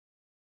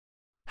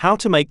How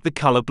to make the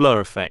color blur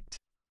effect.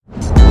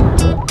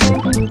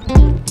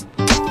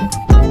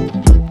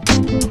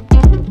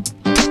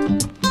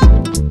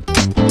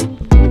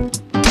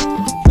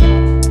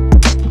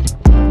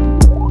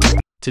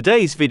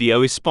 Today's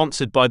video is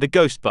sponsored by the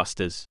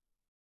Ghostbusters.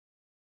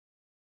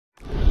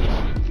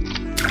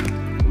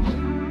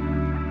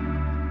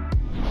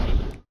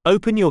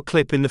 Open your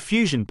clip in the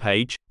Fusion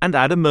page and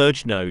add a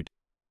merge node.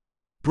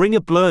 Bring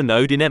a blur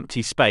node in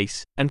empty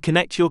space and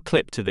connect your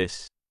clip to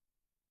this.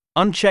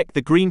 Uncheck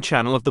the green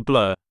channel of the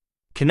blur.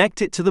 Connect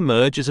it to the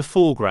merge as a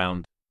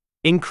foreground.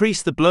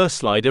 Increase the blur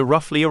slider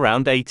roughly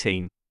around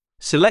 18.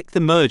 Select the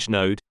merge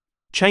node,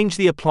 change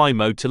the apply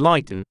mode to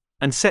lighten,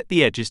 and set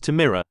the edges to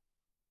mirror.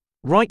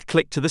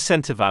 Right-click to the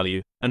center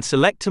value, and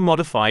select to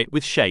modify it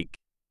with shake.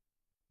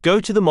 Go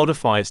to the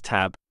Modifiers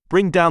tab,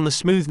 bring down the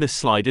smoothness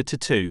slider to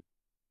 2.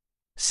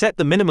 Set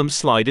the minimum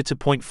slider to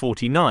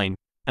 0.49,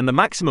 and the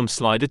maximum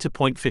slider to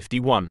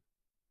 0.51.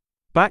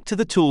 Back to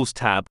the Tools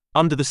tab,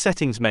 under the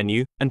Settings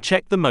menu, and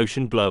check the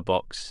Motion Blur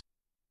box.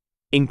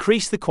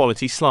 Increase the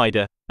Quality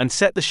slider, and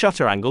set the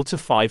shutter angle to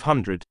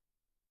 500.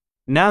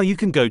 Now you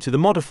can go to the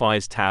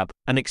Modifiers tab,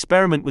 and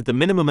experiment with the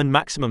minimum and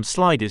maximum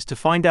sliders to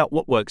find out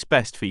what works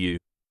best for you.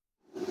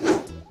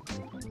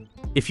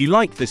 If you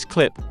liked this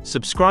clip,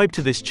 subscribe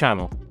to this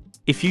channel.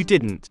 If you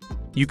didn't,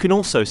 you can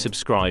also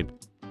subscribe.